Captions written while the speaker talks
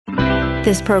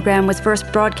This program was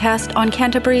first broadcast on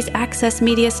Canterbury's access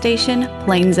media station,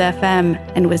 Plains FM,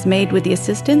 and was made with the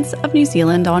assistance of New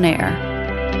Zealand On Air.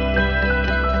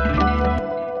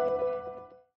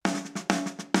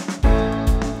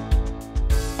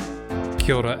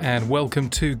 Kia ora and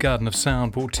welcome to Garden of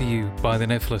Sound, brought to you by The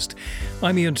Nephlist.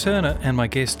 I'm Ian Turner and my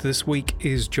guest this week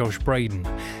is Josh Braden.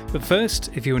 But first,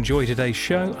 if you enjoy today's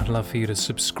show, I'd love for you to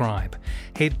subscribe.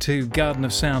 Head to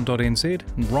gardenofsound.nz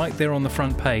and right there on the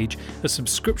front page are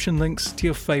subscription links to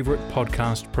your favourite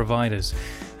podcast providers.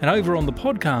 And over on the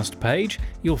podcast page,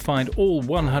 you'll find all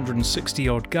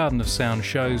 160-odd Garden of Sound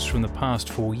shows from the past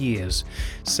 4 years,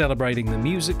 celebrating the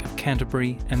music of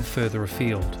Canterbury and further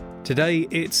afield. Today,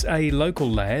 it's a local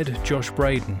lad, Josh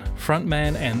Braden,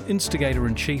 frontman and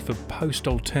instigator-in-chief of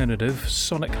post-alternative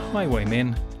Sonic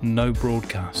Highwaymen, No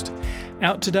Broadcast.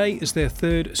 Out today is their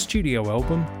third studio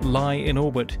album, Lie in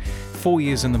Orbit. 4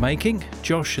 years in the making,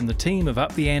 Josh and the team have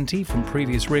upped the ante from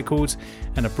previous records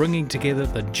and are bringing together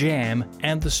the jam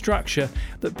and the structure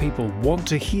that people want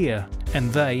to hear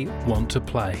and they want to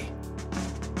play.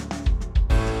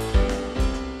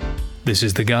 This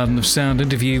is the Garden of Sound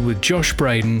interview with Josh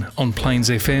Braden on Plains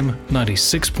FM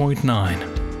 96.9.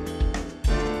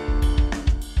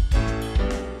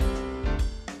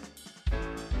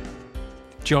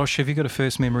 Josh, have you got a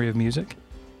first memory of music?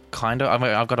 Kind of. I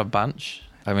mean, I've got a bunch.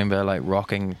 I remember like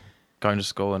rocking, going to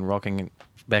school and rocking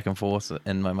back and forth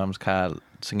in my mum's car,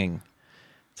 singing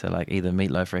to like either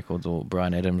Meatloaf records or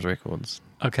Bryan Adams records.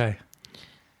 Okay.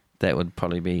 That would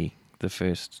probably be the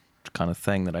first kind of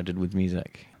thing that I did with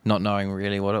music. Not knowing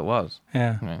really what it was.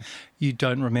 Yeah. You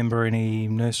don't remember any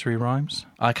nursery rhymes?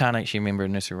 I can't actually remember a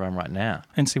nursery rhyme right now.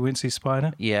 Incy Wincy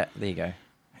Spider? Yeah, there you go. Yeah,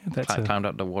 that's climbed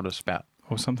up the water spout.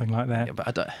 Or something like that. Yeah, but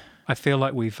I don't... I feel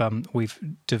like we've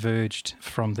diverged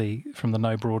from the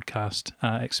No Broadcast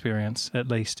experience, at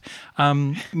least.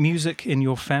 Music in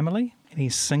your family? Any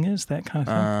singers, that kind of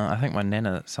thing? I think my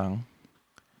nana sung.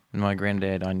 And my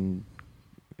granddad, I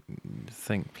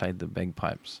think, played the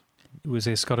bagpipes. Was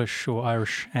there Scottish or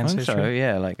Irish ancestry? I think so,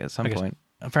 yeah, like at some point.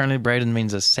 Apparently Braden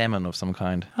means a salmon of some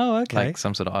kind. Oh, okay. Like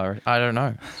some sort of Irish, I don't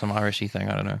know, some Irishy thing,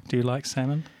 I don't know. Do you like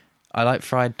salmon? I like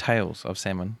fried tails of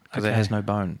salmon because it has no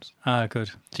bones. Ah, good.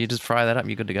 So you just fry that up,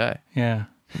 you're good to go. Yeah.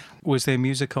 Was there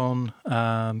music on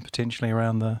potentially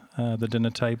around the dinner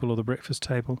table or the breakfast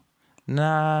table?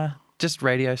 Nah, just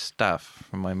radio stuff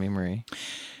from my memory.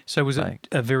 So was it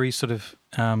a very sort of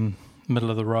middle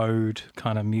of the road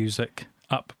kind of music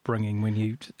upbringing when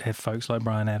you have folks like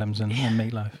Bryan Adams and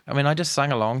Meatloaf? I mean, I just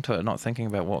sang along to it, not thinking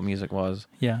about what music was.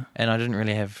 Yeah. And it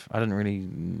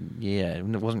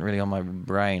wasn't really on my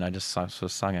brain. I just sort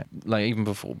of sung it. Like even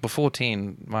before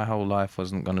 10, my whole life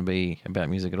wasn't going to be about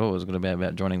music at all. It was going to be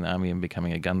about joining the army and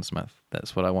becoming a gunsmith.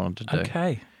 That's what I wanted to do.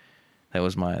 Okay.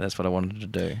 That's what I wanted to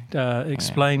do.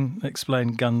 Explain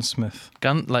gunsmith.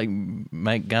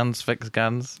 Make guns, fix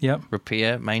guns. Yep.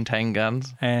 Repair, maintain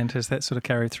guns. And has that sort of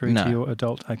carried through to your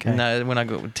adult? Okay. No, when I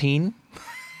got 10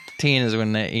 is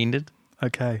when that ended.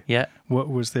 Okay. Yeah. What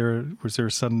was there a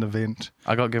sudden event?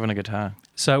 I got given a guitar.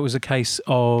 So it was a case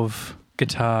of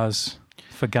guitars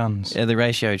for guns. Yeah, the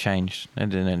ratio changed,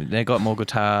 and they got more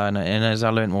guitar, and as I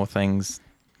learned more things,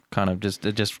 it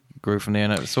just grew from there,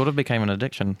 and it sort of became an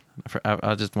addiction.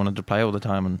 I just wanted to play all the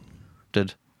time, and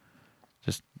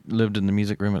just lived in the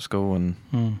music room at school, and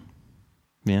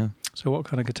yeah. So what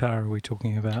kind of guitar are we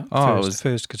talking about?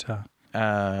 First guitar.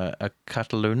 A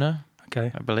Cataluna.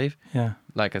 Okay. I believe. Yeah.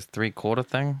 Like a 3/4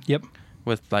 thing. Yep.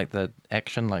 With like the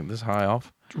action like this high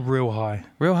off. Real high.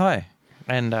 Real high.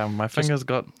 And my fingers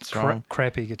got strong.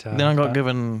 Crappy guitar. Then I got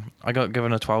given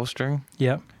a 12-string.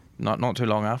 Yep. Not too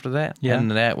long after that. Yeah.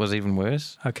 And that was even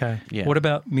worse. Okay. Yeah. What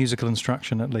about musical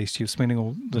instruction, at least? You're spending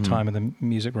all the time in the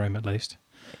music room, at least.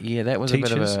 Yeah, that was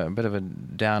Teachers? a bit of a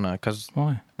downer. Cause,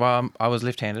 why? Well, I was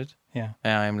left-handed. Yeah.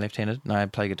 I am left-handed. No, I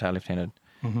play guitar left-handed.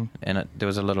 Mm-hmm. And there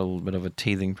was a little bit of a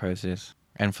teething process.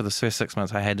 And for the first 6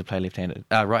 months, I had to play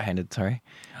right-handed, sorry.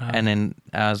 And then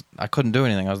I couldn't do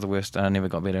anything. I was the worst. I never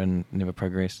got better and never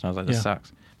progressed. And I was like, this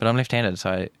sucks. But I'm left-handed,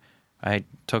 so I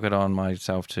took it on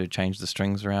myself to change the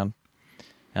strings around.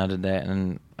 And I did that,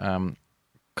 and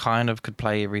kind of could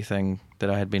play everything that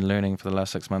I had been learning for the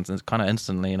last 6 months, and kind of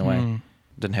instantly in a way.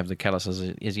 Didn't have the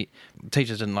calluses.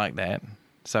 Teachers didn't like that.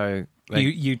 So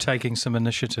you taking some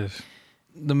initiative.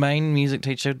 The main music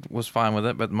teacher was fine with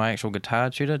it, but my actual guitar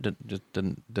tutor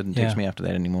didn't teach me after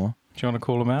that anymore. Do you want to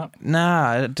call him out?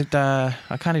 Nah,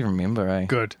 I can't even remember.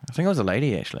 Good. I think it was a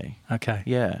lady actually. Okay.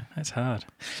 Yeah. That's hard.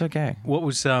 It's okay. What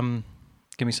was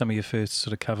give me some of your first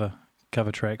sort of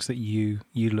cover tracks that you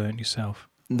learnt yourself?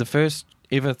 The first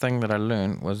ever thing that I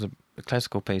learned was a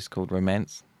classical piece called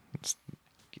Romance. It's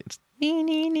Yeah.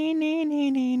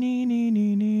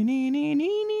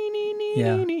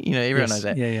 You know, everyone knows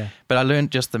that. Yeah, yeah. But I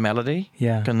learned just the melody.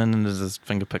 Yeah. And then there's this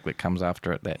finger pick that comes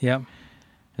after it that Yep.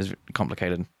 is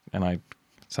complicated. And I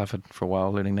suffered for a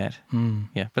while learning that. Mm.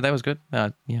 Yeah, but that was good. Yeah,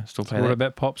 still play What that.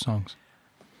 about pop songs?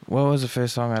 What was the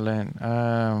first song I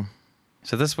learned?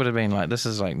 So this would have been like, this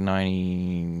is like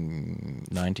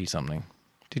 90 something.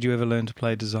 Did you ever learn to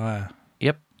play Desire?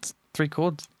 Yep, it's 3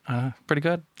 chords. Pretty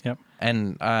good. Yep.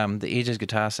 And the Edge's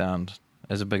guitar sound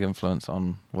is a big influence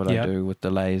on what I Yep. do with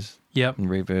delays Yep. and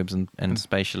reverbs and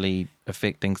spatially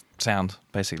affecting sound,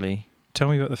 basically. Tell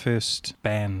me about the first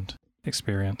band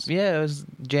experience. Yeah, it was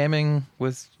jamming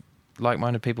with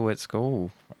like-minded people at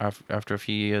school after a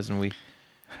few years, and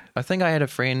I think I had a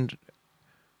friend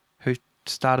who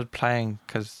started playing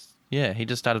because he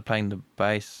just started playing the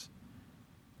bass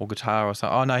or guitar or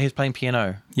something. Oh no, he was playing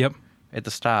piano. Yep. At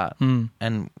the start,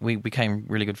 and we became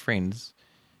really good friends,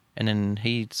 and then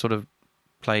he sort of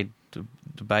played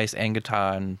the bass and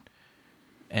guitar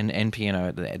and piano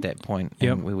at that point.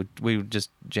 Yep. And we would just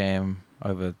jam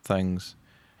over things.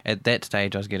 At that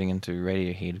stage, I was getting into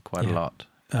Radiohead quite a lot.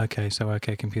 Okay, so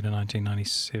OK Computer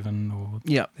 1997 or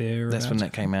there. That's when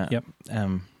that came out. Yep.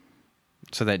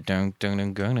 So that that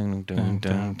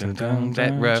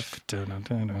riff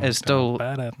is still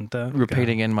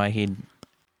repeating in my head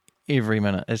every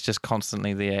minute. It's just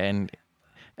constantly there. And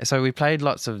so we played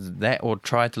lots of that, or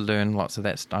tried to learn lots of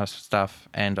that stuff,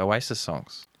 and Oasis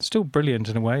songs. Still brilliant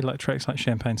in a way, like tracks like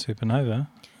Champagne Supernova.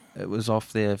 It was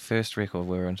off their first record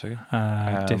we were into.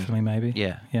 Definitely, maybe.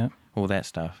 Yeah. Yeah. All that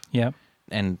stuff. Yeah.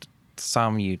 And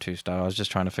some U2 stuff. I was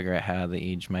just trying to figure out how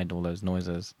the Edge made all those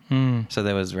noises. So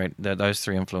there was those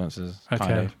 3 influences,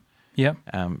 kind of. Yep.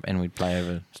 And we'd play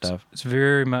over stuff. It's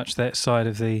very much that side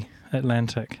of the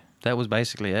Atlantic. That was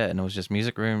basically it. And it was just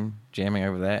music room, jamming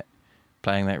over that,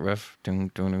 playing that riff, and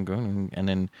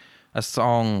then a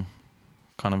song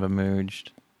kind of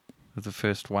emerged with the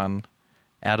first one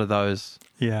out of those.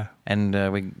 Yeah. And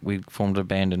we formed a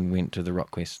band and went to the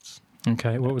Rock Quests.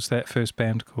 Okay, what was that first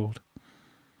band called?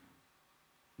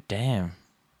 Damn.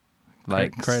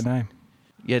 Great name.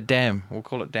 Yeah, Damn. We'll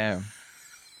call it Damn.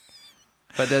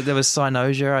 But there was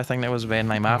Cyanosia, I think that was a band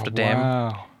name after Damn.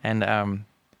 Wow. And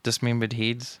Dismembered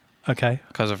Heads. Okay.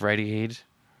 Because of Radiohead.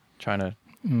 Trying to...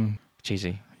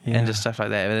 cheesy. Yeah. And just stuff like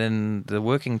that. But then the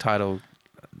working title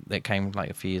that came like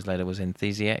a few years later was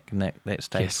Enthusiac, and that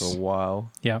stayed for a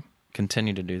while. Yeah.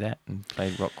 Continued to do that and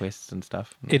played Rock Quests and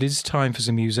stuff. It is time for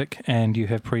some music, and you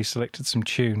have pre-selected some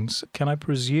tunes. Can I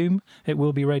presume it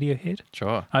will be Radiohead?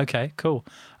 Sure. Okay, cool.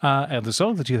 And the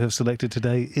song that you have selected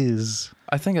today is...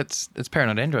 I think it's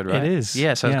Paranoid Android, right? It is.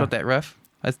 Yeah, so it's got that riff.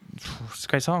 It's a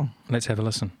great song. Let's have a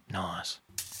listen. Nice.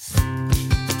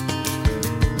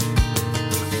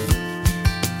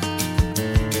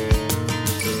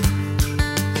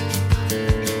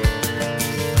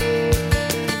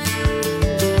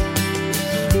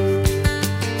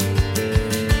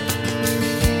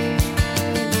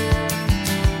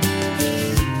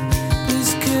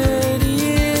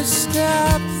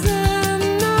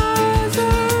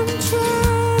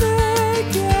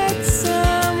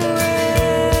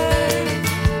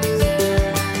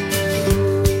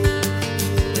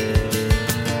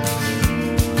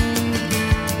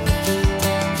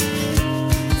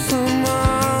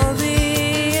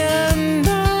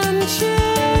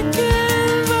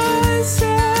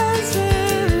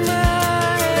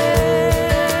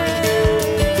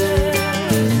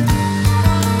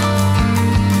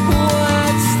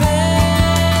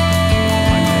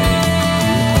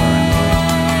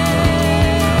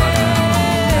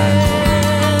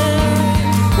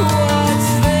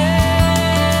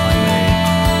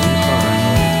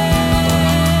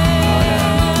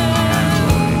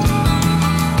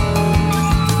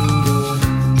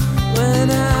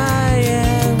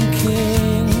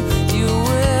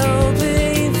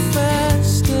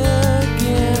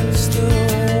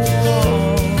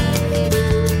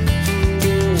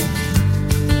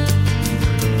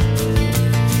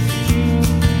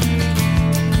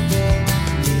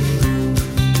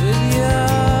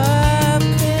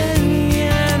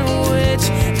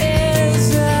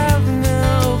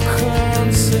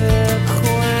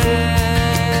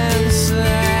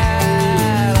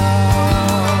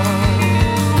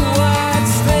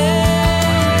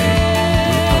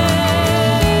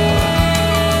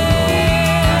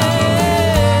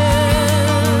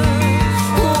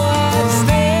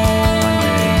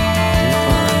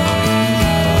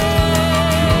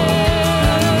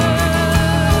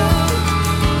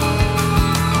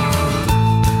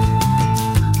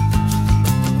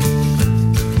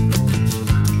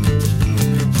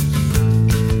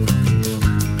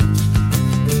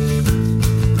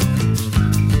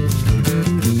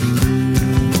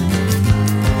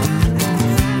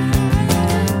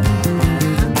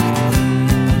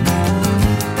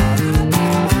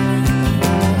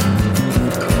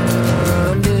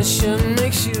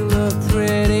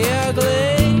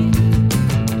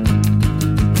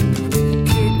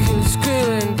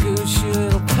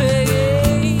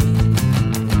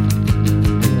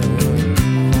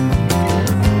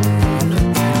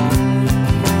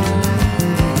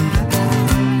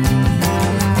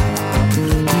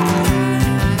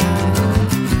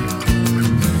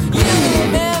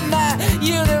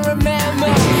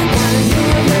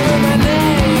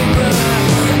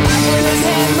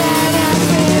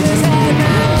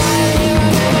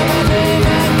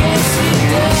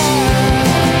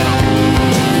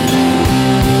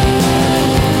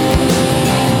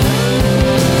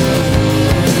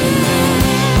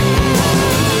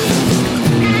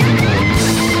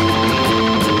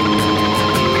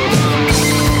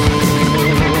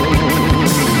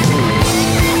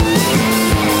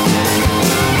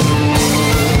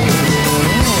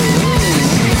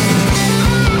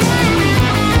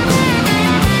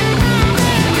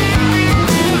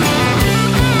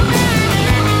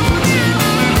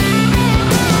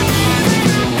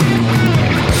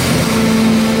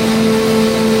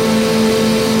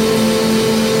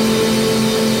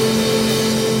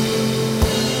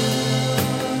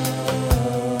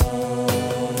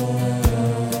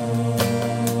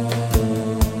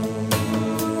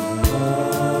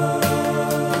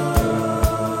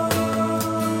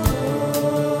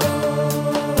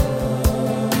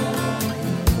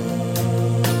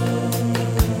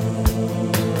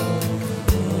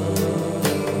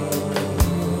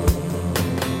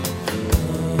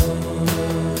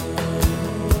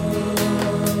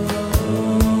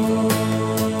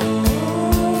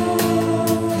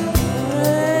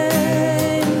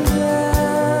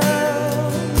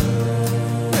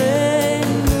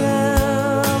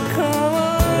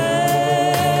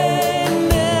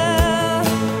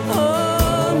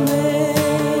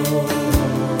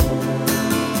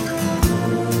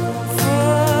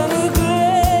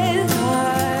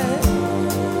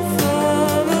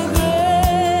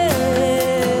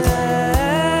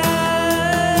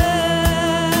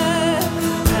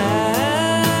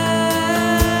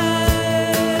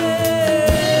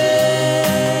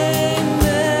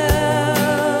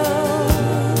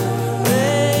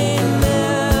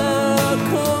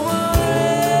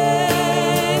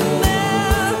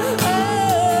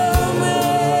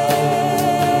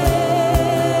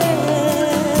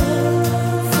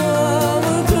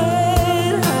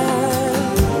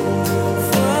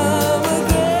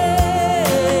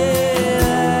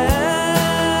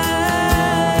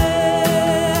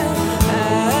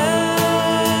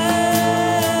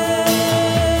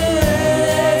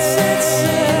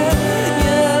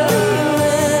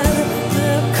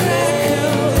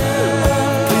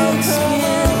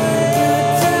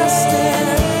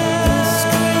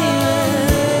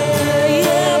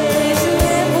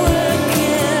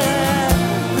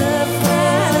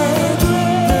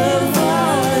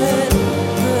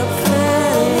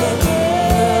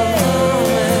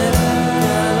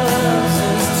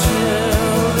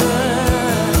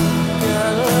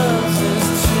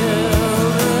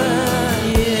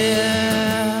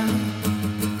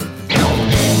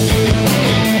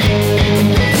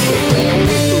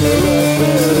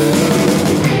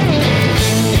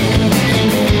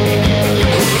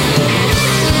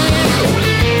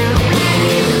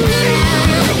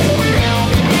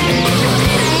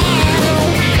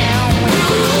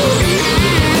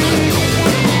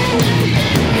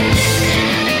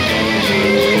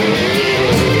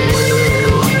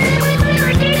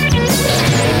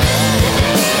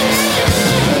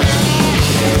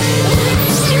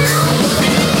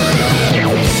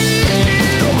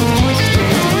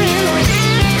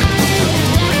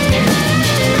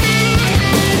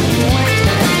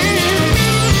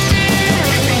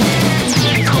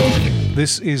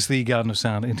 This is the Garden of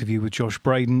Sound interview with Josh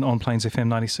Braden on Plains FM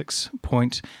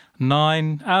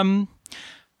 96.9.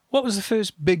 What was the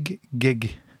first big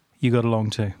gig you got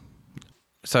along to?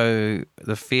 So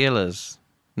the Feelers.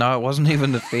 No, it wasn't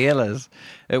even the Feelers.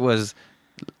 It was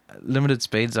Limited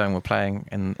Speed Zone were playing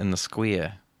in the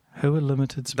Square. Who were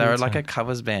Limited Speed They were Zone? like a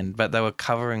covers band, but they were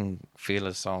covering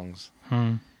Feelers songs.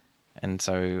 And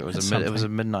so it was it was a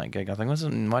midnight gig. I think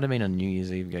it might have been a New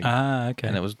Year's Eve gig. Ah, okay.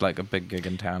 And it was like a big gig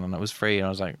in town, and it was free. And I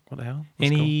was like, "What the hell?" That's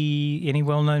Any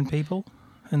well-known people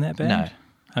in that cool. band?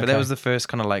 No, but that was the first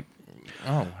kind of like,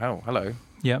 oh, hello,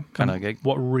 kind of gig.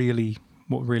 What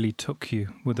really took you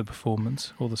with the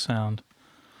performance or the sound?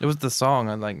 It was the song.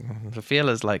 And like the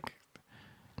Feelers, like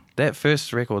that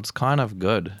first record's kind of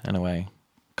good in a way,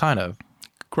 kind of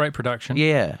Great production.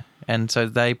 yeah. And so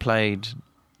they played.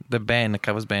 The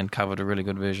covers band covered a really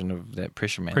good version of that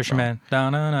Pressure Man. Pressure song. Man.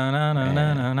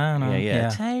 Yeah.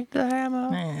 Take the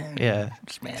hammer. Yeah.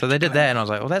 So they did that, and I was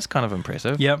like, well, that's kind of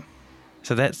impressive. Yep.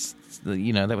 So that's,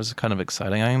 that was kind of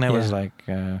exciting. I think that was like,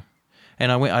 and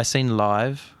I seen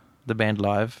the band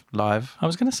live. I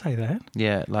was going to say that.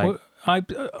 Yeah, like. Well, I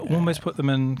almost put them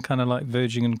in kind of like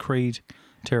Virgin and Creed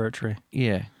territory.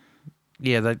 Yeah.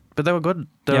 Yeah, but they were good.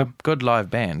 They were a good live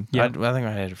band. I think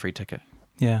I had a free ticket.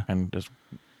 Yeah. And just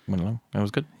went along. It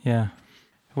was good. Yeah.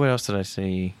 What else did I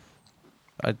see?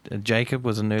 Jacob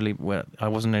was I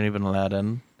wasn't even allowed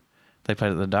in. They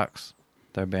played at the Ducks.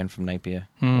 They're a band from Napier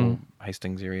or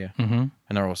Hastings area. Mm-hmm.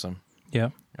 And they're awesome.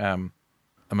 Yeah.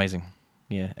 Amazing.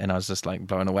 Yeah. And I was just like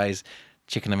blown away,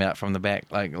 checking them out from the back,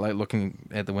 like looking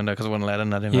at the window because I wasn't allowed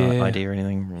in. I didn't have an ID or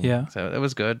anything. Yeah. So it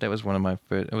was good. That was one of my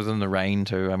first. It was in the rain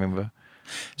too, I remember.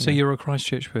 So you're a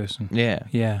Christchurch person? Yeah.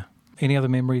 Yeah. Any other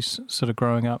memories sort of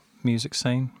growing up music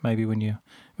scene? Maybe when you're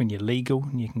legal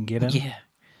and you can get in? Yeah.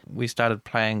 We started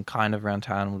playing kind of around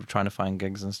town. We were trying to find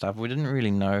gigs and stuff. We didn't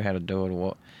really know how to do it or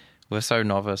what. We were so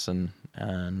novice and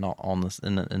not on this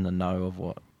in the know of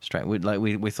what straight. We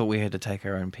thought we had to take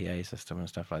our own PA system and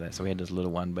stuff like that. So we had this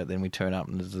little one, but then we turn up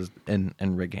and there's this in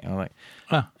rigging. I'm like,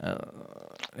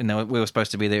 and we were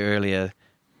supposed to be there earlier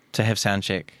to have sound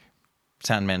check.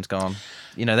 Sound man's gone.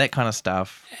 That kind of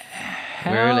stuff.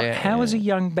 How is a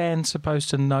young band supposed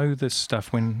to know this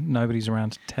stuff when nobody's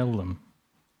around to tell them?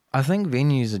 I think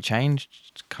venues have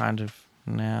changed kind of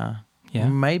now. Yeah.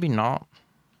 Maybe not.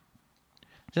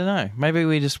 I don't know. Maybe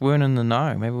we just weren't in the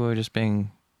know. Maybe we were just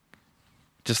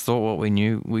thought what we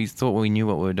knew. We thought we knew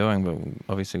what we were doing, but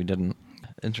obviously we didn't.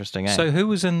 Interesting, eh? So who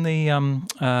was in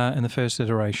the first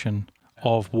iteration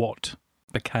of what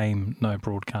became No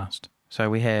Broadcast? So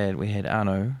we had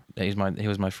Arno. He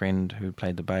was my friend who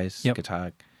played the bass,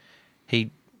 guitar.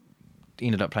 He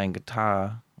ended up playing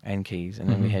guitar and keys, and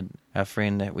then we had our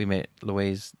friend that we met,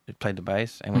 Louise, who played the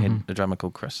bass, and we had the drummer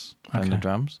called Chris playing the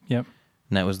drums. Yep.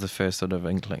 And that was the first sort of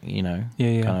inkling,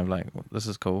 kind of like, this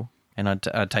is cool. And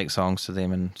I'd take songs to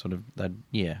them and sort of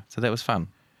so that was fun,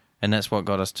 and that's what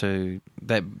got us to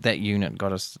that unit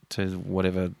got us to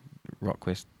whatever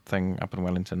RockQuest thing up in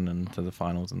Wellington and to the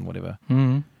finals and whatever.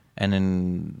 Mm-hmm. And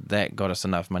then that got us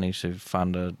enough money to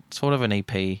fund a sort of an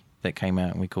EP that came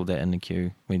out, and we called that In the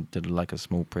Queue. We did like a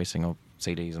small pressing of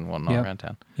CDs and whatnot around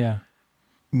town. Yeah.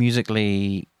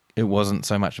 Musically, it wasn't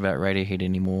so much about Radiohead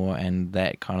anymore, and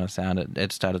that kind of sound,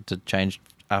 it started to change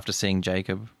after seeing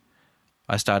Jacob.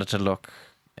 I started to look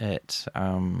at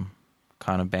kind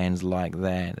of bands like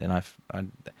that, and I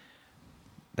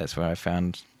that's where I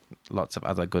found lots of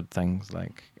other good things,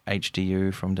 like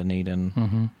HDU from Dunedin.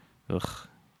 Mm-hmm.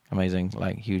 Amazing,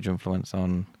 like huge influence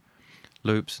on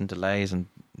loops and delays and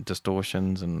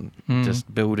distortions and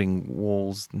just building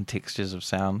walls and textures of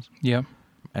sound. Yeah.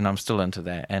 And I'm still into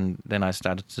that. And then I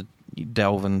started to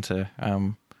delve into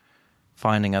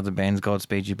finding other bands,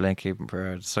 Godspeed You, Black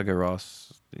Emperor, Sigur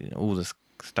Rós, all this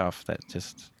stuff that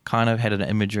just kind of had an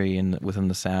imagery within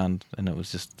the sound, and it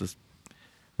was just this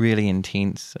really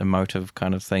intense, emotive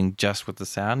kind of thing just with the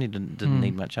sound. You didn't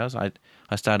need much else. I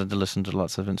started to listen to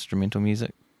lots of instrumental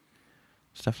music,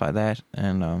 stuff like that,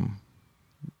 and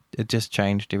it just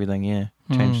changed everything.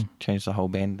 Changed the whole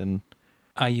band. And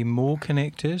are you more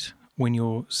connected when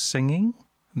you're singing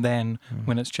than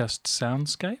when it's just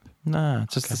soundscape? No,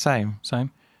 it's just the same,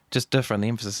 just different. The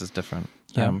emphasis is different.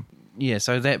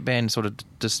 So that band sort of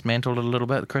dismantled it a little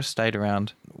bit. Chris stayed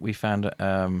around. We found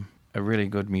a really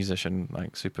good musician,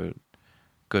 like super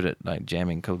good at like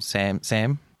jamming, called Sam.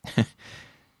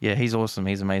 Yeah, he's awesome.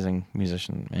 He's an amazing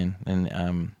musician, man.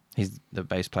 And he's the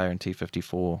bass player in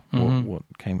T54. What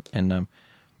came and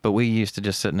but we used to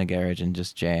just sit in the garage and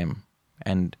just jam,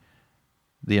 and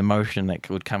the emotion that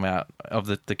would come out of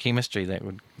the chemistry that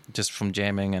would just from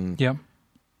jamming and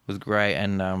was great.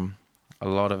 And a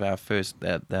lot of our first,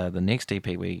 the next EP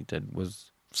we did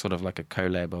was sort of like a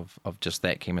collab of just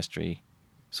that chemistry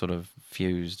sort of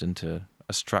fused into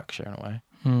a structure in a way.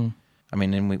 Mm. I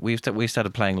mean, and we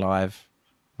started playing live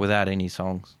without any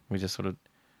songs. We just sort of,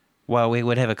 well, we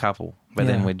would have a couple, but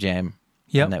then we'd jam.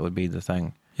 Yep. And that would be the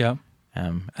thing. Yeah.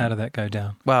 How did that go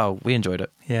down? Well, we enjoyed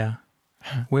it. Yeah.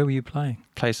 Where were you playing?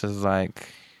 Places like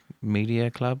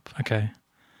Media Club. Okay.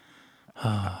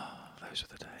 Those are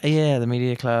the days. Yeah, the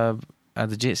Media Club,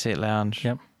 the Jet Set Lounge.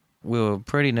 Yep. We were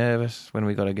pretty nervous when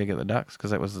we got a gig at the Ducks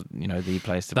because that was, the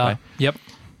place to play. Yep.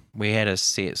 We had a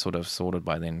set sort of sorted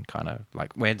by then, kind of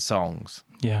like we had songs.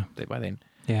 Yeah. By then.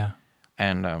 Yeah.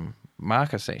 And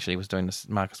Marcus actually was doing this.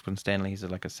 Marcus Winstanley, he's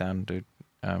like a sound dude.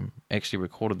 Actually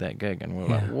recorded that gig, and we were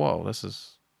like, "Whoa, this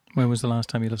is." When was the last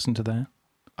time you listened to that?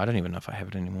 I don't even know if I have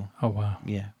it anymore. Oh wow.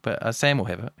 Yeah, but Sam will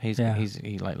have it.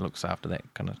 He like looks after that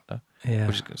kind of stuff. Yeah.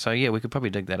 So yeah, we could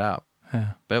probably dig that up.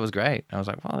 Yeah. But it was great. I was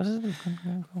like, "Wow, this is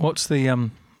cool." What's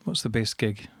the best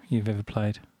gig you've ever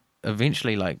played?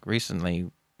 Eventually, like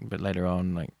recently, but later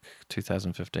on, like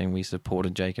 2015, we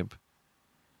supported Jacob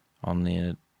on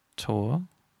their tour.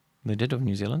 They did of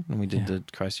New Zealand, and we did the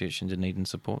Christchurch and Dunedin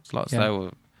support slots. They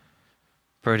were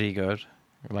pretty good,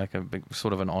 like a big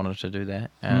sort of an honour to do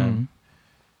that.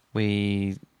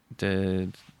 We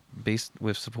did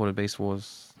we've supported Beast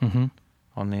Wars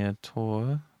on their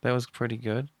tour. That was pretty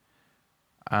good.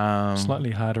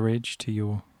 Slightly harder edge to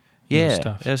your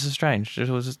stuff. It was strange.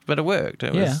 But it worked.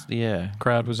 It was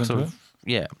crowd was into it.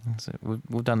 Yeah, so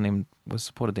we've done them. We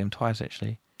supported them twice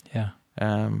actually. Yeah.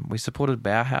 We supported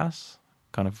Bauhaus,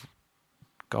 kind of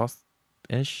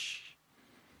goth-ish,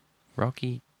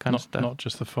 rocky kind of stuff. Not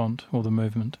just the font or the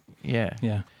movement. Yeah.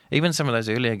 Yeah. Even some of those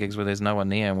earlier gigs where there's no one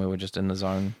there and we were just in the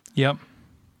zone. Yep.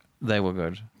 They were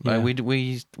good. Yeah. Like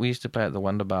we used to play at the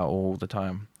Wonder Bar all the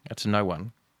time. To no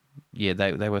one. Yeah,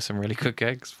 they were some really good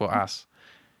gigs for us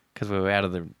because we were out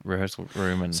of the rehearsal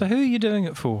room. And so who are you doing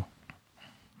it for?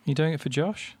 You doing it for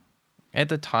Josh? At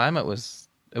the time, it was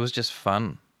just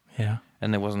fun. Yeah.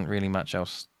 And there wasn't really much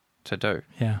else to do.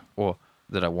 Yeah. Or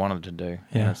that I wanted to do.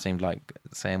 Yeah. And it seemed like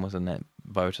Sam was in that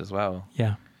boat as well.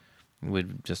 Yeah.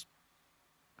 We'd just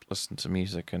listen to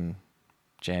music and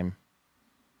jam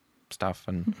stuff,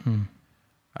 and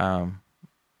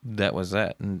that was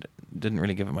it, and didn't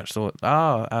really give it much thought.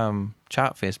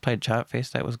 Chartfest, played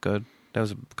Chartfest. That was good. That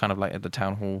was kind of like at the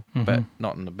town hall, but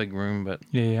not in the big room. But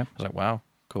yeah. I was like, wow,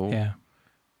 cool. Yeah,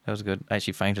 that was good. I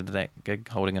actually fainted at that gig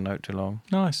holding a note too long.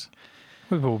 Nice.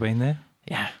 We've all been there.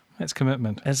 Yeah, that's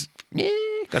commitment. Got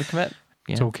to commit.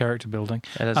 Yeah. It's all character building.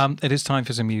 It is. It is time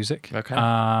for some music. Okay.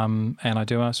 And I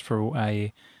do ask for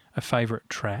a favourite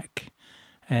track,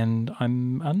 and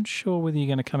I'm unsure whether you're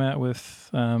going to come out with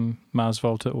Mars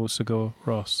Volta or Sigur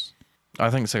Rós. I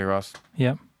think Sigur Rós.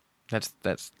 Yep.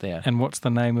 That's there. And what's the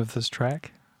name of this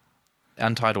track?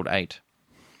 Untitled 8.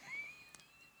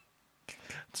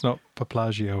 It's not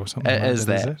Paplagio or something It like is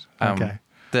that, that. is it?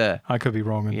 Okay. I could be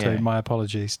wrong, and my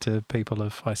apologies to people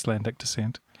of Icelandic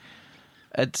descent.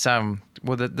 It's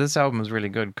this album is really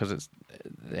good because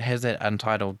it has that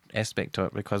untitled aspect to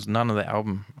it, because none of the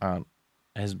album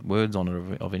has words on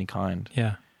it of any kind.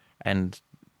 Yeah. And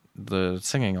the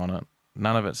singing on it,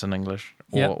 none of it's in English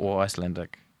or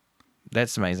Icelandic.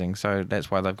 That's amazing. So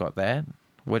that's why they've got that,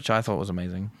 which I thought was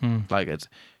amazing. Like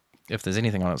if there's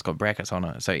anything on it, it's got brackets on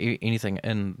it. So anything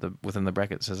within the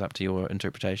brackets is up to your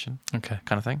interpretation. Okay.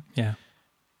 Kind of thing. Yeah.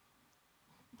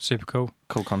 Super cool.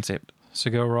 Cool concept.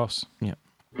 Sigur Rós. Yeah.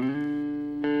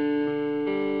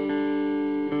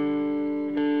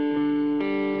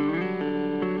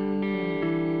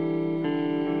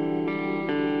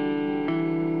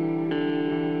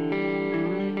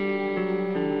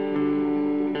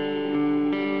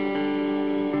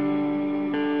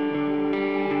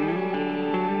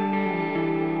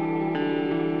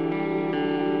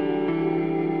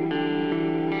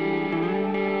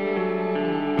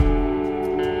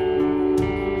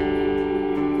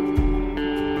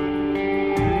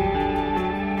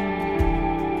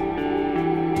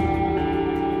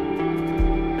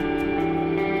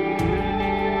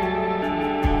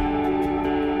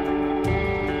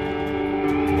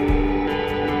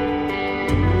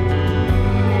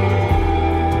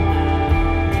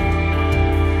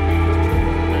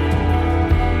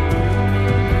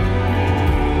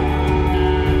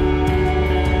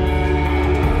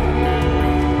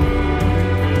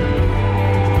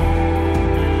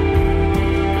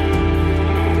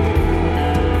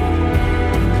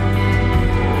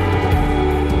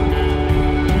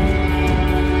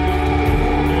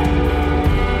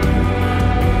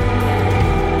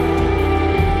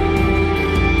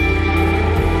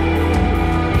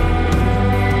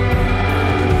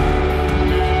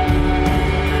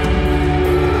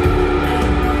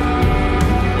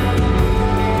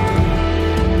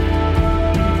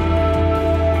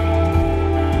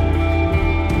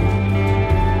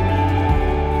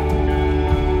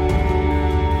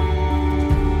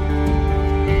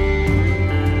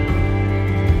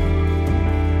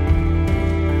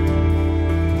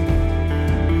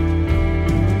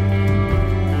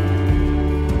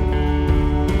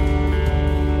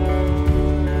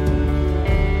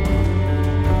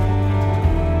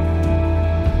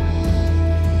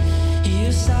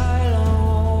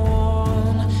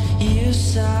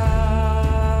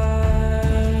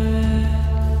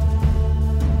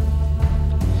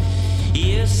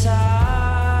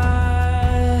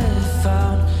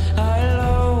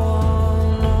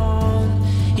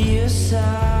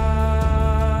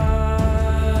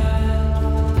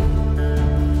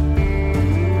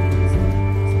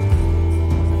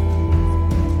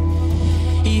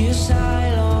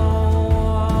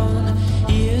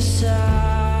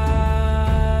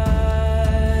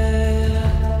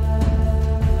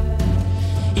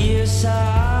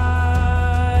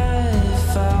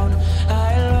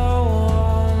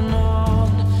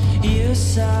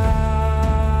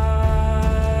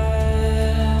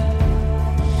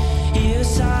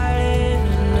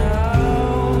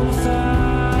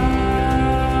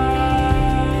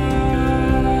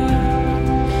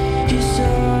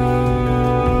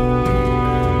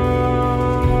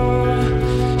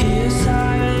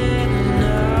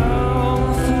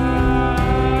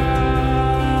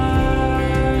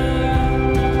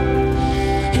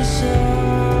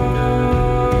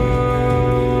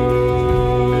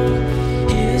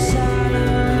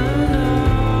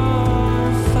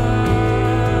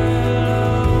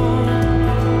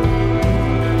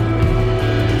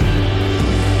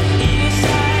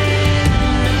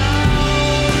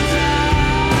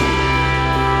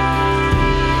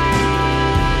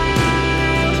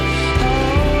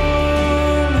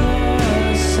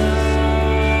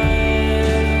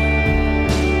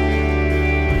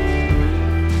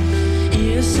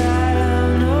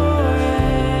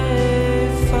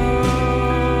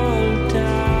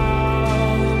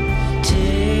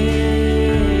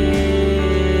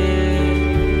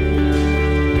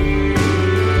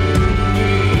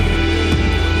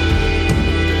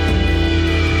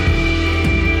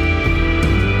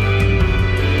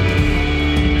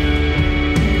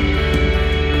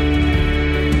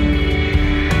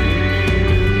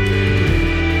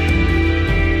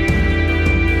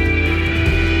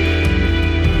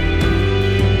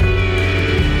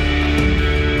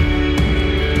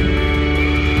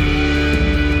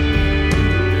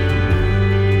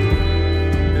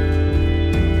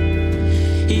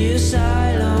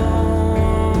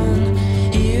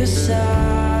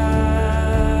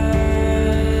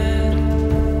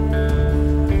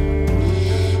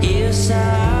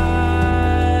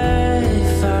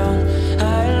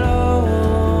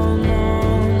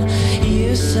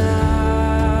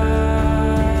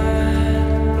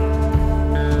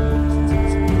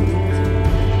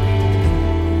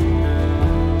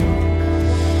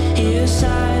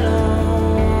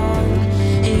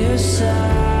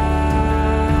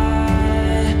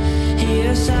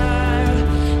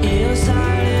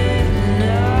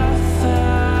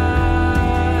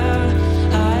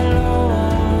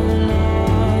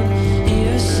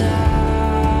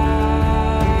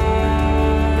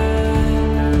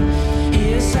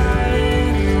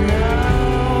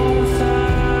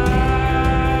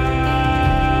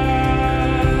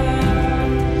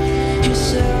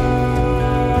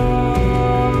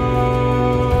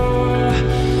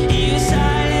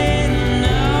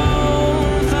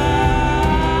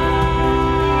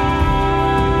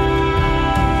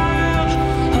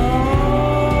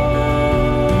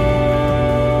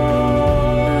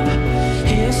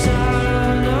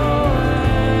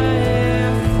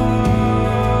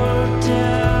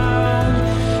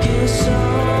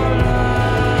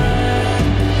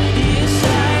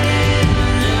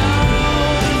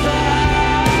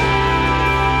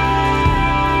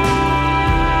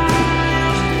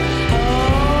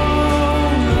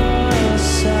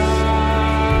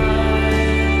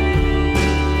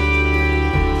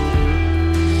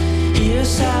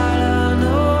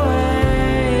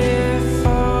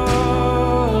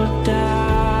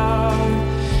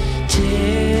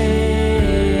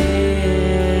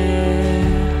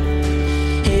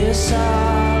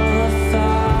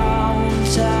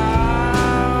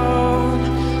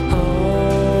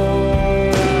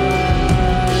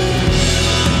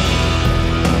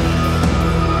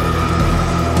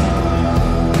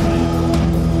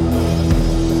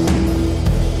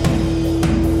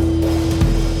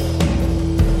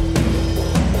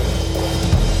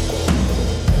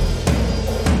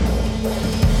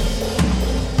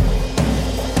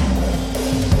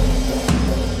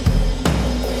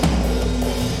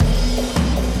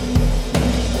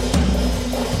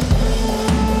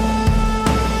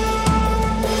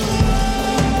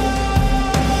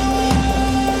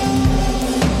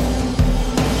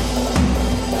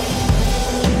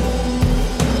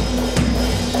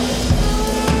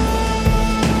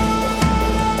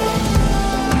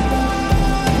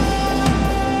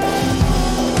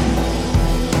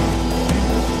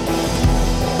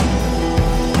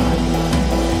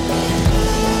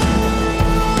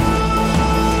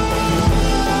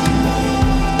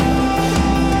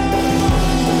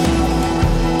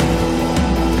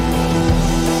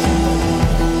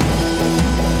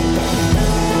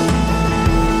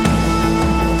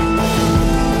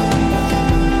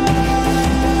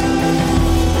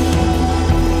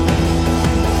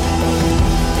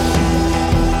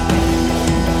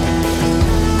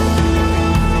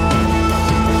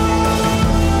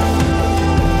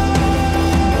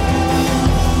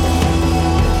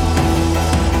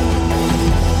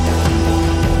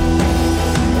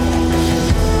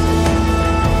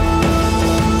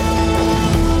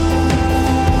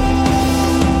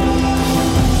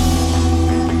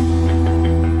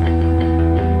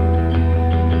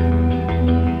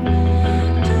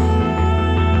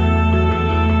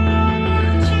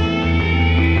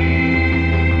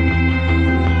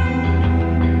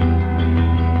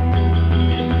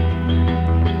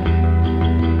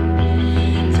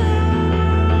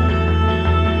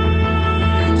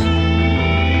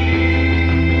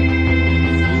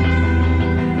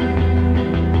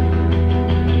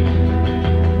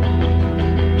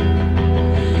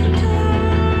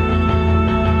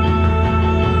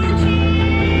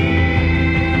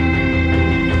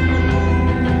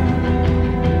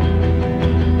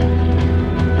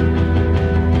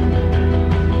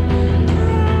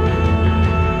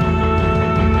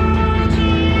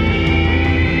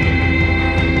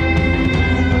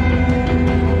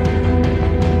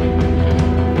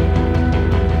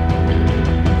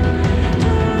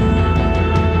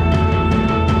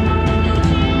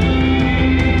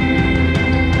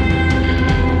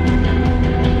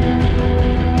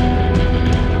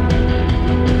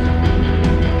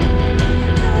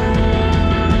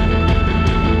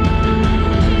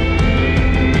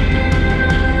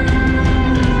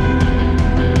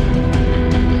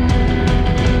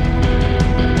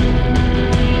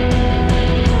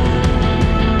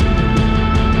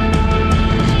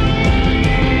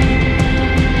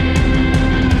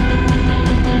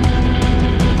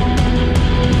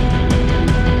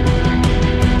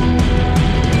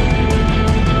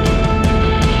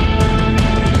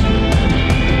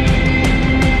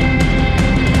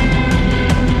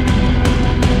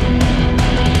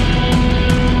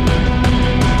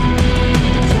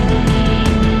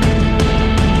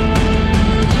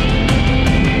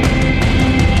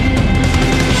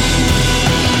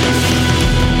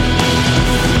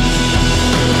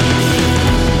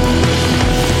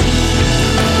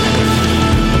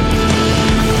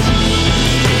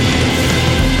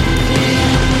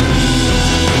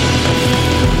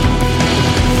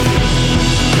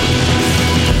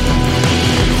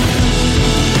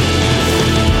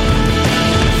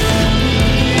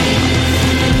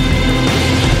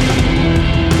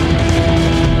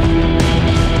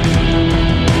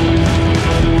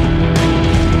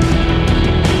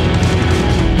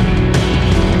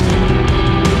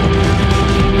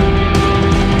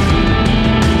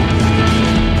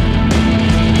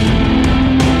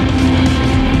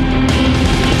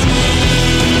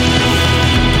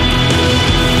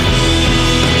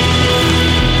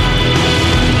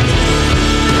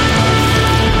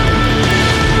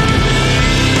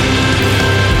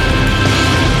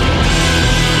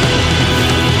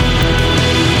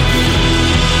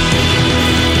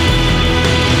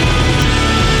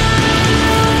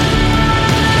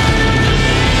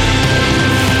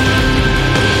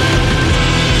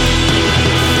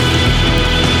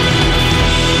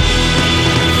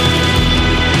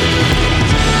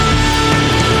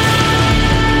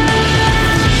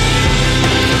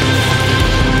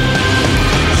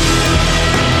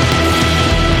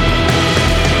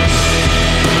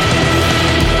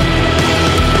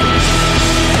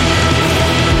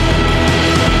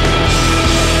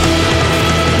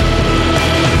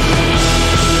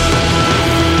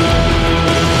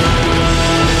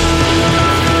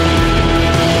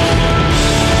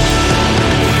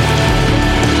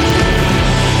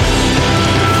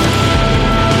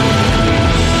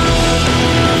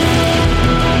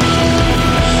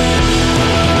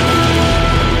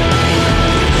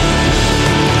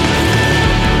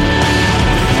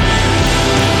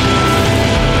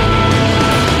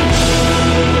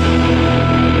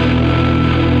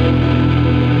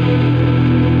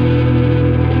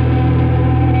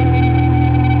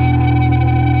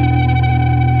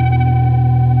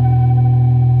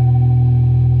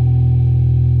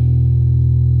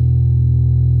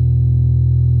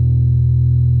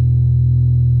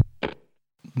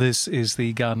 This is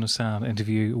the Garden of Sound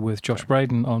interview with Josh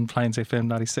Braden on Plains FM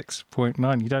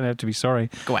 96.9. You don't have to be sorry.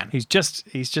 Go on. He's just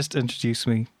introduced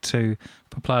me to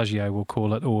Paplagio, we'll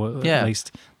call it, or at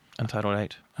least Untitled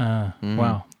 8.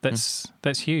 Wow, that's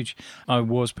huge. I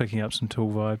was picking up some Tool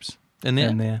vibes In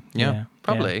there? Yeah,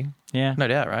 probably. Yeah. No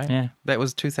doubt, right? Yeah. That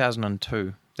was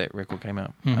 2002. That record came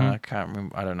out. I can't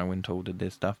remember. I don't know when Tool did their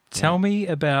stuff. Tell me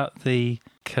about the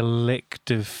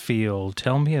collective feel.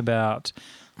 Tell me about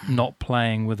not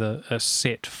playing with a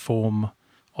set form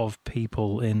of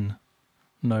people in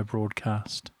no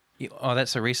broadcast. Oh,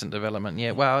 that's a recent development.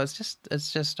 Yeah. Well, it's just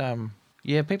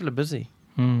people are busy,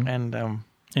 and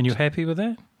you're happy with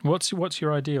that? What's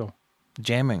your ideal?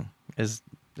 Jamming is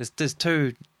there's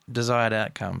two desired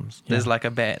outcomes. Yeah. There's like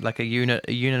a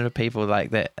unit of people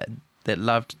like that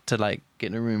love to like get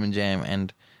in a room and jam,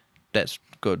 and that's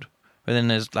good. But then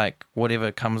there's like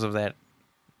whatever comes of that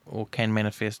or can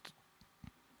manifest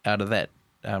out of that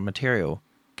material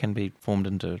can be formed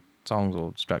into songs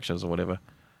or structures or whatever,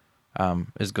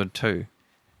 is good too.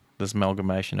 This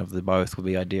amalgamation of the both would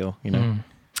be ideal, you know.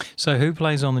 So who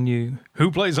plays on the new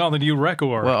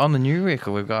record? Well, on the new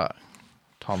record we've got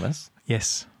Thomas.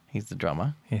 Yes. He's the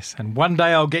drummer. Yes, and one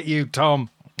day I'll get you,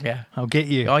 Tom. Yeah. I'll get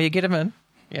you. Oh, you get him in?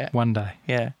 Yeah. One day.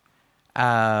 Yeah.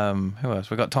 Who else?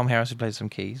 We've got Tom Harris who plays some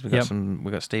keys. We've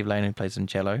got Steve Lane who plays some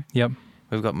cello. Yep.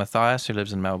 We've got Matthias who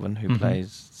lives in Melbourne who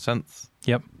plays synth.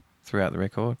 Yep. Throughout the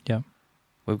record. Yep.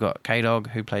 We've got K-Dog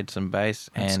who played some bass.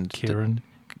 That's and Kieran.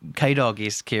 K-Dog,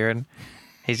 yes, Kieran.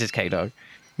 He's just K-Dog.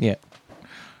 Yeah.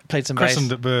 Played some Christened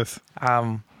bass. at birth.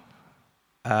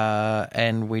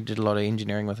 And we did a lot of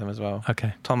engineering with him as well.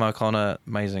 Okay. Tom O'Connor,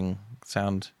 amazing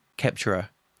sound capturer.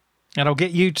 And I'll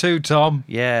get you too, Tom.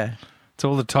 Yeah. It's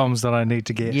all the Toms that I need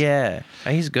to get. Yeah.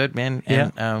 He's good, man.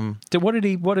 Yeah. And, What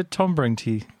did Tom bring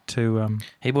to you?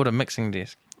 he bought a mixing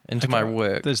desk into my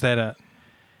work. Is that it?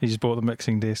 He just bought the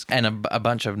mixing desk. And a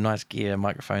bunch of nice gear,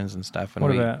 microphones and stuff. And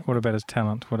what about his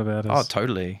talent? What about his... Oh,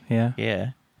 totally. Yeah?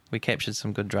 Yeah. We captured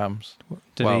some good drums.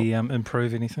 Did he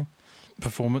improve anything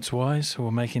performance-wise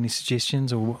or make any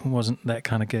suggestions, or wasn't that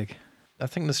kind of gig? I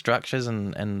think the structures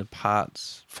and the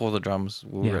parts for the drums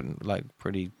were written like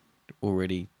pretty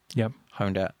already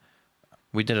honed out.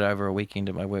 We did it over a weekend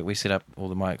at my work. We set up all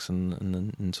the mics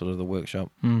in sort of the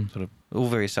workshop, sort of all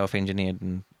very self-engineered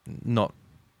and not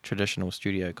traditional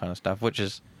studio kind of stuff, which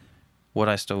is what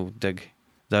I still dig.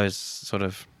 Those sort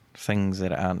of things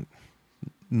that aren't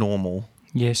normal.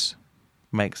 Yes.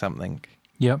 Make something.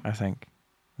 Yep. I think.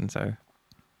 And so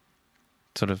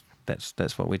sort of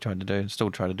that's what we tried to do,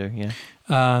 still try to do,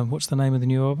 yeah. What's the name of the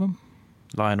new album?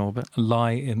 Lie in Orbit.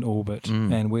 Lie in Orbit.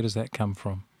 And where does that come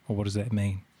from? Or what does that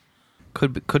mean?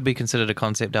 Could be considered a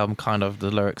concept album, kind of. The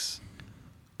lyrics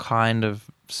kind of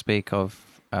speak of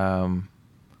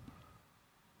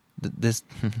this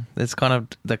kind of,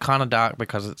 they're kind of dark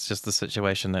because it's just the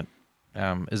situation that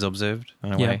is observed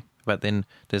in a way, but then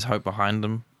there's hope behind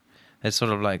them. It's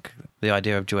sort of like the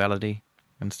idea of duality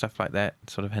and stuff like that,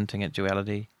 sort of hinting at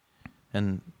duality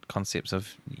and concepts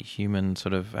of human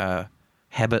sort of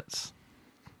habits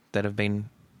that have been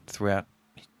throughout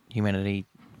humanity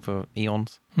for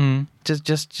eons.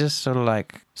 Just sort of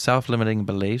like self-limiting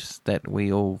beliefs that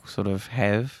we all sort of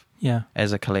have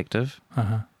as a collective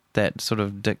that sort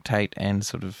of dictate and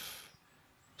sort of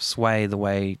sway the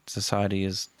way society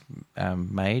is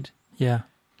made. Yeah.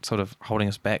 Sort of holding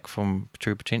us back from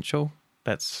true potential.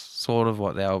 That's sort of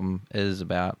what the album is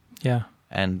about. Yeah.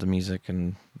 And the music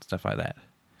and stuff like that.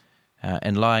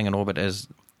 And Lying in Orbit is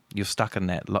you're stuck in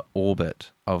that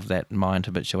orbit of that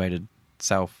mind-habituated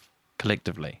self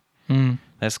collectively.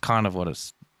 That's kind of what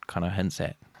it's kind of hints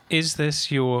at. Is this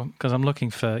your, because I'm looking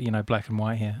for, black and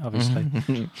white here,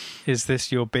 obviously. Is this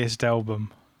your best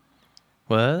album?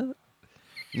 What?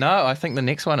 No, I think the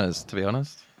next one is, to be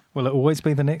honest. Will it always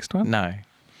be the next one? No.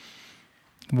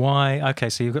 Why? Okay,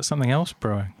 so you've got something else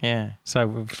brewing. Yeah.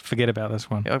 So forget about this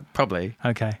one. Probably.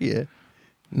 Okay. Yeah.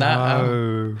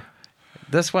 No.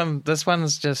 This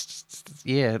one's just,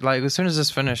 like as soon as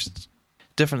this finished,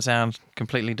 different sound,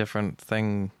 completely different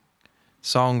thing.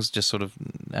 Songs just sort of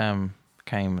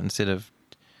came instead of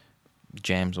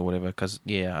jams or whatever, because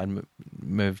I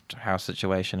moved house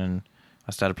situation and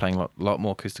I started playing a lot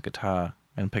more acoustic guitar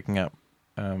and picking up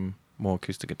more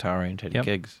acoustic guitar oriented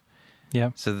gigs.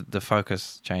 Yeah. So the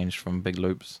focus changed from big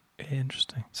loops.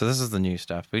 Interesting. So this is the new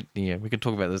stuff. We could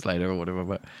talk about this later or whatever,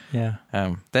 but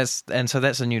that's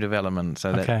a new development.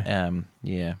 So that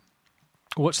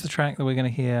What's the track that we're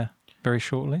going to hear very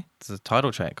shortly? It's a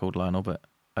title track called Lie in Orbit,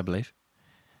 I believe.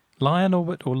 Lie in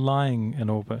Orbit or Lying in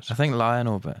Orbit? I think Lie in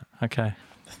Orbit. Okay.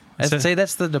 See,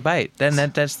 that's the debate. Then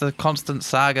that's the constant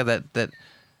saga that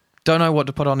don't know what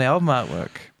to put on the album artwork,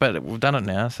 but we've done it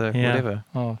now, so whatever.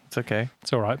 Oh, it's okay.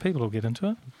 It's all right. People will get into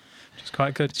it. Which is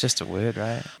quite good. It's just a word,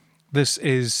 right? This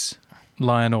is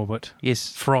Lion Orbit.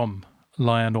 Yes. From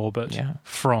Lion Orbit. Yeah.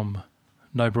 From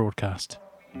No Broadcast.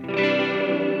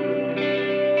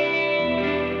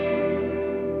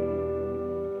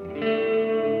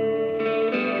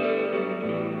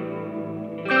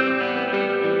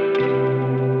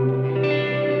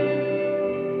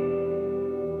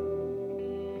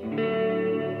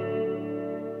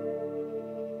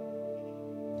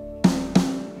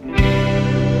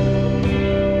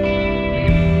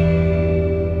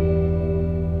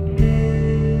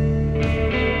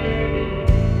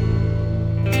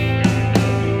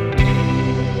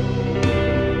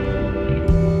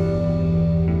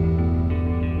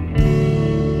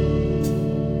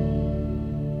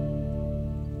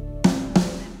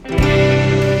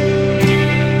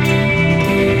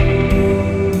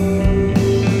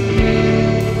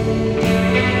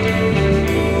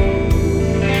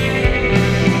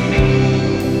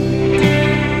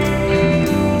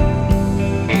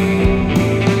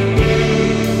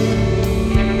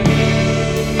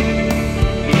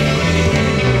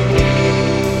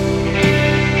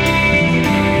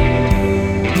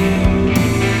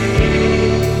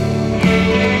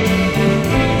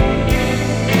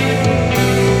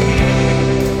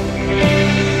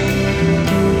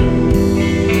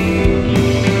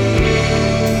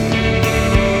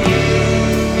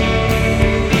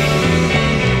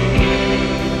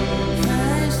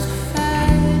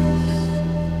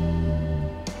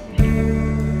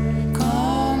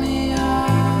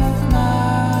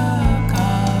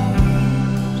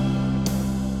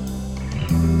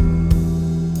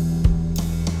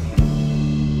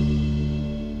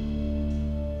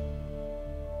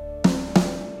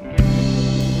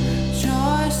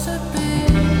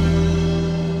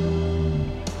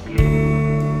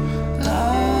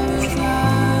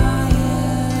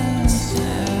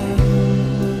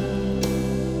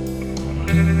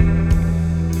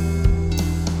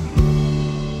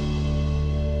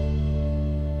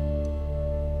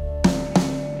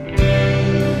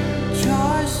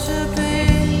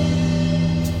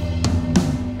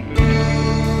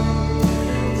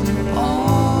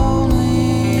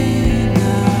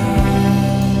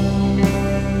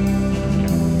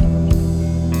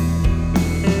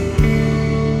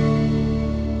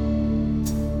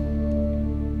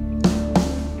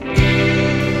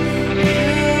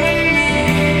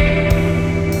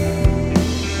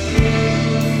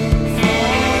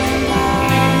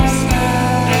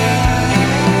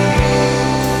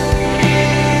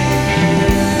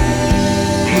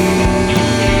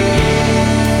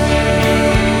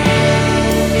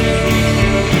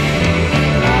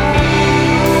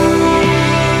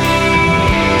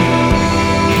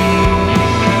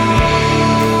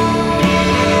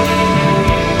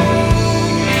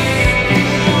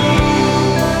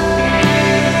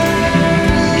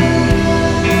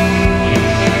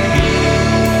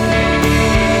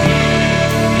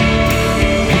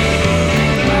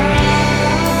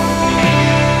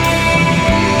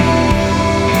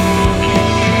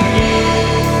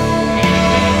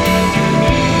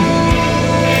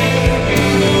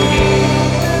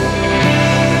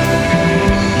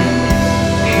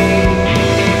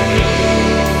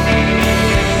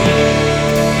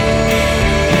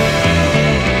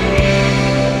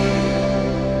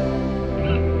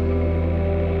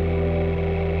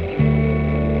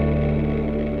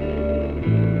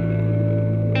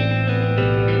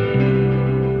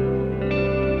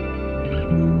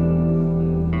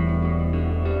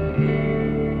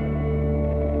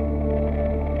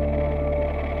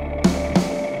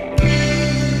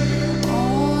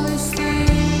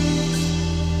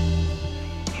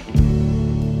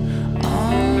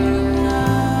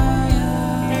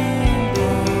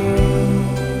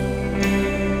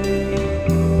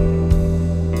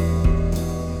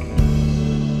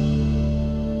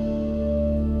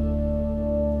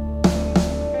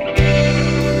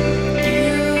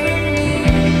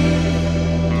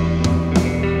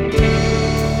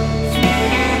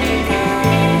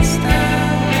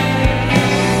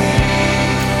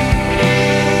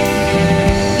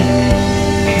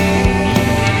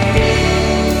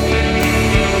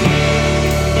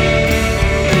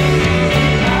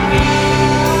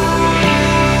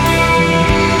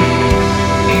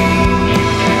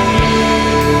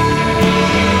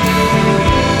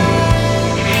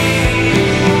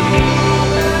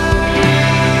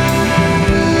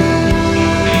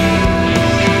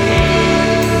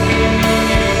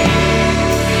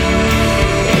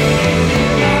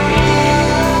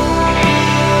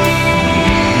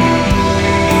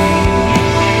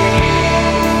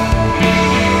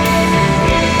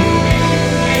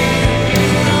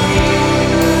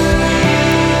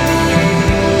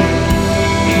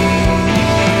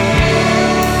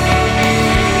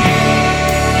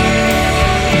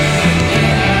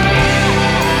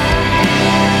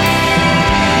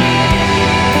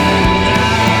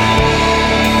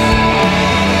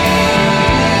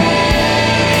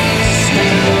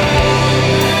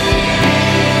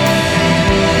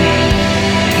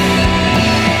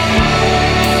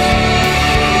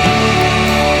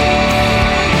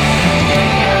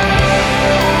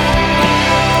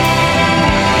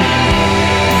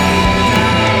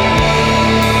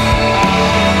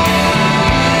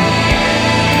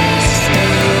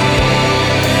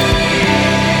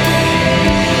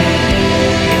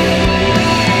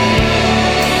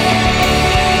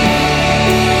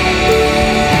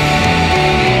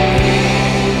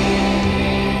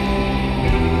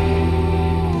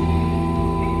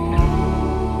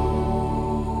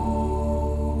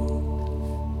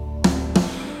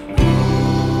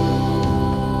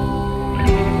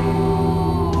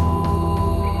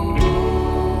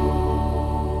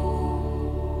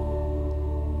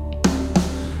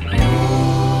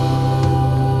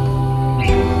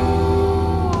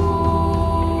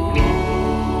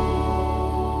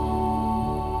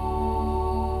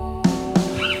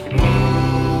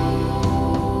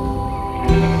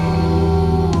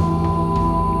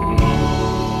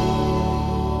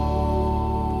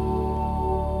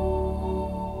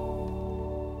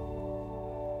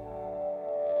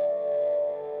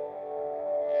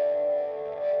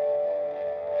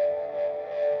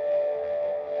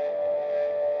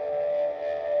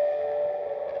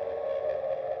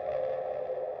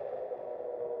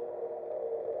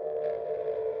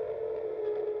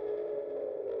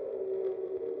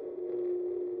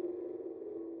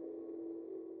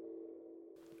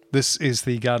 This is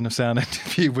the Garden of Sound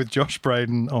interview with Josh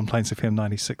Braden on Plains FM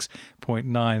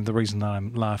 96.9. The reason that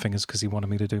I'm laughing is because he wanted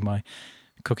me to do my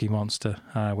Cookie Monster,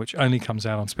 which only comes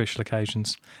out on special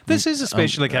occasions. This is a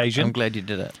special occasion. I'm glad you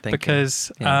did it. Thank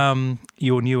because you. Yeah.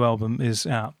 Your new album is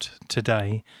out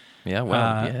today. Yeah,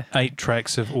 well, yeah. 8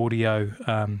 tracks of audio.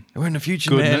 We're in the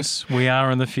future, goodness, man. We are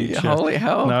in the future. Yeah, holy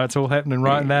hell. No, it's all happening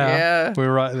right now. Yeah.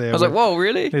 We're right there. I was like, whoa,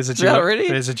 really? There's a already?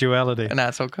 There's a duality. No,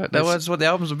 it's all good. That's what the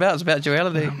album's about. It's about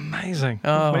duality. Amazing.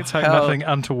 Oh, let's hope nothing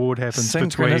untoward happens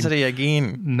synchronicity between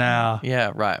again. now.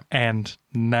 Yeah, right. And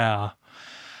now.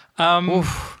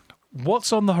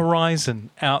 What's on the horizon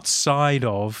outside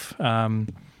of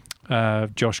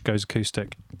Josh Goes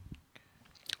Acoustic?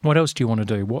 What else do you want to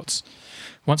do?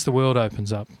 Once the world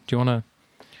opens up, do you want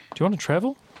to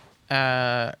travel?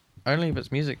 Only if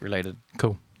it's music related.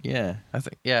 Cool. Yeah, I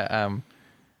think. Yeah,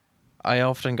 I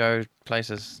often go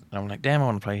places and I'm like, damn, I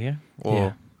want to play here.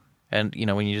 And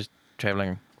when you're just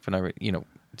traveling for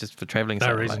just for traveling.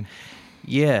 No reason. Like,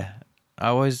 yeah,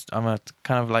 I'm a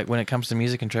kind of like, when it comes to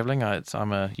music and traveling,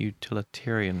 I'm a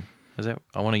utilitarian.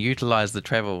 I want to utilize the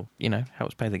travel.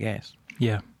 Helps pay the gas.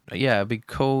 Yeah. Yeah, it'd be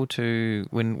cool to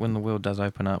when the world does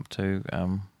open up to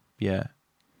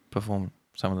perform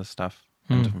some of this stuff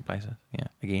in different places. Yeah,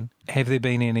 again. Have there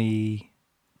been any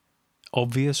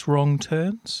obvious wrong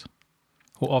turns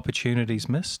or opportunities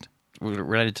missed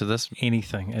related to this?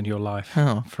 Anything in your life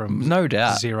from no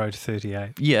doubt 0 to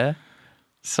 38? Yeah,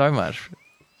 so much.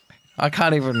 I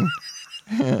can't even.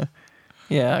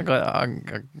 Yeah,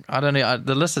 I don't know.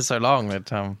 The list is so long that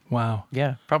wow.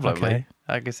 Yeah, probably. Okay.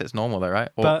 I guess that's normal though, right?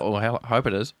 Or I hope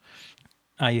it is.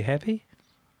 Are you happy?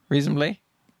 Reasonably.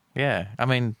 Yeah, I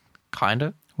mean, kind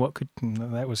of. What could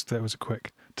that was a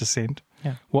quick descent.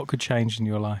 Yeah. What could change in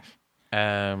your life?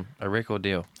 A record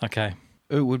deal. Okay.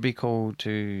 It would be cool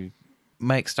to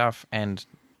make stuff, and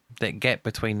that gap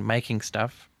between making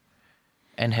stuff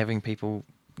and having people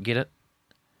get it.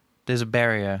 There's a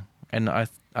barrier, and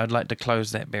I'd like to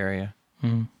close that barrier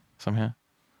somehow.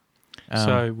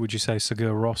 So would you say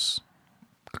Sigur Rós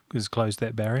has closed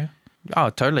that barrier? Oh,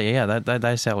 totally. Yeah,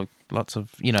 they sell lots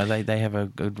of. They have a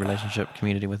good relationship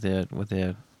community with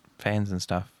their fans and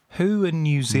stuff. Who in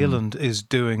New Zealand is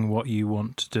doing what you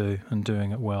want to do and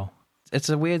doing it well? It's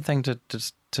a weird thing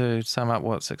to sum up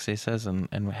what success is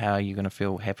and how you're going to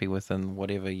feel happy within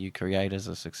whatever you create as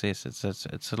a success. It's sort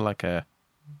of like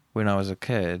when I was a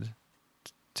kid,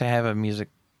 to have a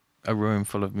room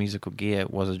full of musical gear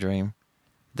was a dream.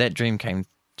 That dream came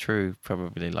true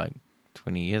probably like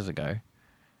 20 years ago.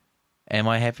 Am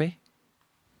I happy?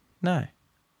 No,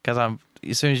 because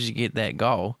as soon as you get that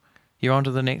goal, you're on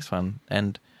to the next one.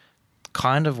 And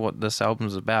kind of what this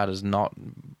album's about is not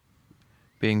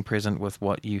being present with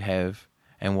what you have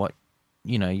and what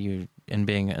you and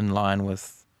being in line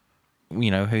with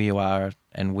who you are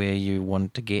and where you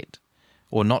want to get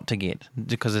or not to get,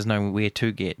 because there's nowhere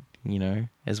to get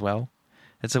as well.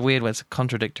 It's it's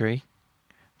contradictory,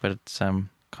 but it's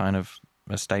kind of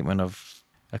a statement of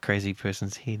a crazy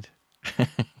person's head. I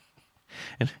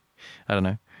don't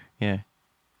know. Yeah.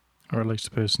 Or at least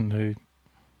a person who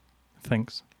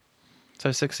thinks.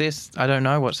 So success, I don't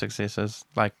know what success is,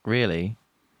 like, really.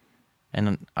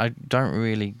 And I don't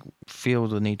really feel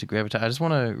the need to gravitate. I just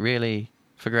want to really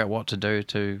figure out what to do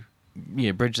to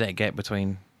bridge that gap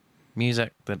between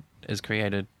music that is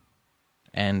created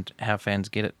and how fans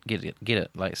get it.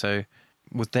 Like, so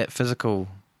with that physical,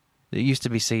 there used to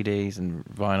be CDs and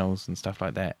vinyls and stuff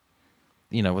like that.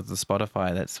 With the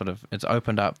Spotify, that's it's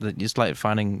opened up. Just like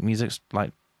finding music's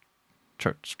like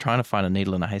trying to find a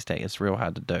needle in a haystack. It's real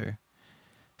hard to do.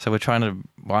 So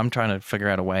I'm trying to figure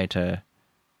out a way to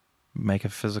make a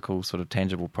physical sort of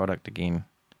tangible product again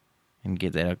and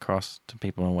get that across to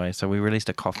people in a way. So we released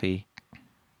a coffee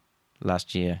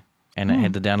last year and it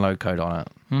had the download code on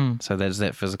it. So there's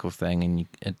that physical thing, and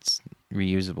it's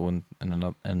reusable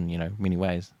in many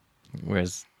ways.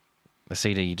 Whereas a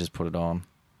CD, you just put it on.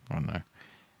 I don't know.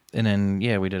 And then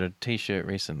we did a T-shirt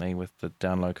recently with the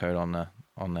download code on the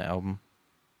album.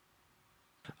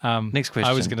 Next question.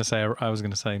 I was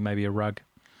going to say maybe a rug.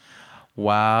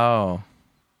 Wow.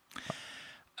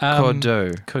 Could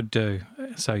do.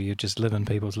 So you just live in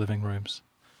people's living rooms,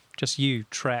 just you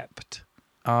trapped.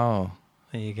 Oh,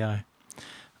 there you go.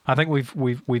 I think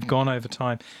we've gone over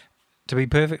time. To be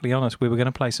perfectly honest, we were going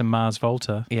to play some Mars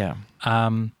Volta. Yeah.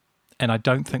 And I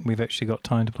don't think we've actually got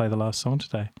time to play the last song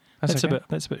today. That's okay.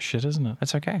 That's a bit shit, isn't it?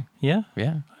 That's okay. Yeah?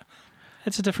 Yeah.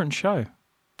 It's a different show.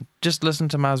 Just listen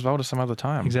to Mars Volta some other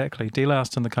time. Exactly.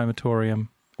 Deloused in the Comatorium.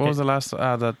 What was the last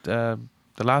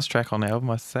the last track on the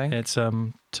album, I think? It's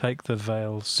Take the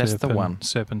Veil That's the one.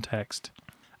 Serpentaxt.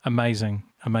 Amazing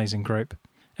group.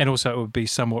 And also, it would be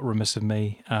somewhat remiss of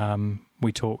me.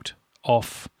 We talked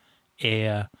off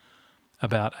air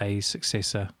about a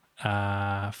successor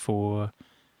for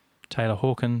Taylor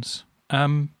Hawkins.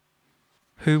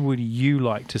 Who would you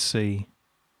like to see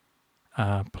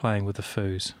playing with the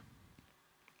Foos?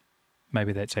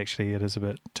 Maybe it is a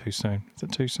bit too soon. Is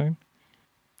it too soon?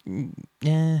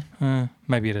 Yeah.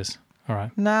 Maybe it is. All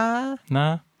right. Nah.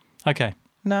 Okay.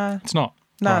 Nah. It's not.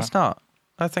 No, All it's not.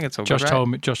 I think it's all Josh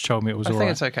good. Josh told me it was all right. I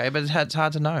think it's okay, but it's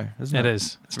hard to know, isn't it? It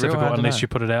is. It's real difficult hard to unless know. you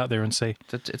put it out there and see.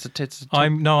 It's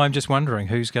I'm just wondering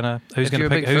who's gonna If you're a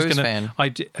pick big who's Foos gonna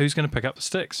fan. who's gonna pick up the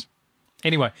sticks.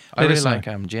 Anyway, I let really us know.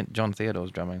 like John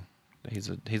Theodore's drumming. He's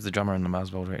the drummer in the Mars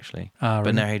Volta actually, Really?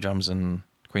 but now he drums in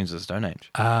Queens of the Stone Age.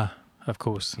 Of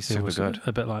course. He's There super was good.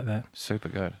 A bit like that. Super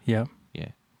good. Yeah. Yeah,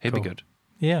 he'd Cool. be good.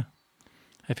 Yeah.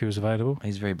 If he was available.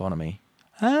 He's very Bonhamy,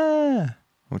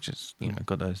 which is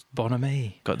got those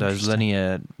Bonhamy.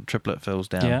 linear triplet fills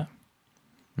down. Yeah.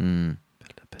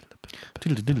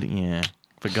 Yeah,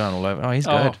 but going all over. Oh, he's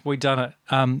Oh, good. we done it.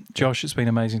 Josh, it's been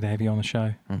amazing to have you on the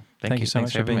show. Thank you so Thanks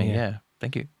much for having being me. here. Yeah,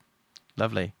 thank you.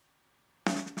 Lovely.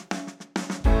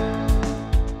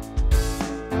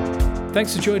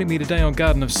 Thanks for joining me today on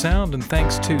Garden of Sound, and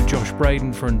thanks to Josh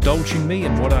Braden for indulging me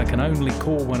in what I can only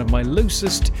call one of my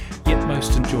loosest yet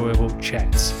most enjoyable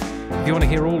chats. If you want to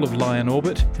hear all of Lion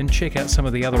Orbit and check out some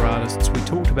of the other artists we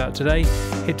talked about today,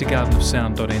 head to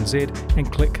gardenofsound.nz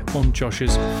and click on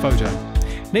Josh's photo.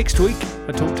 Next week,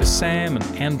 I talk to Sam and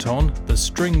Anton, the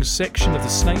strings section of the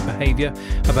Snake Behaviour,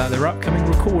 about their upcoming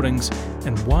recordings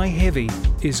and why heavy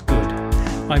is good.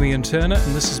 I'm Ian Turner,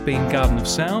 and this has been Garden of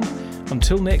Sound.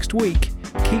 Until next week,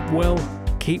 keep well,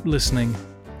 keep listening,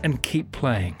 and keep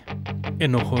playing.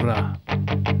 Inohora.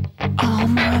 All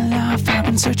my life I've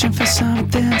been searching for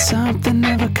something. Something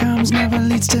never comes, never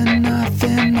leads to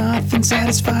nothing. Nothing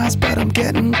satisfies, but I'm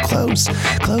getting close.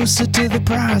 Closer to the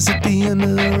prize at the end of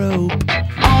the rope.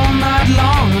 All night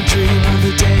long I dream of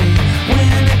the day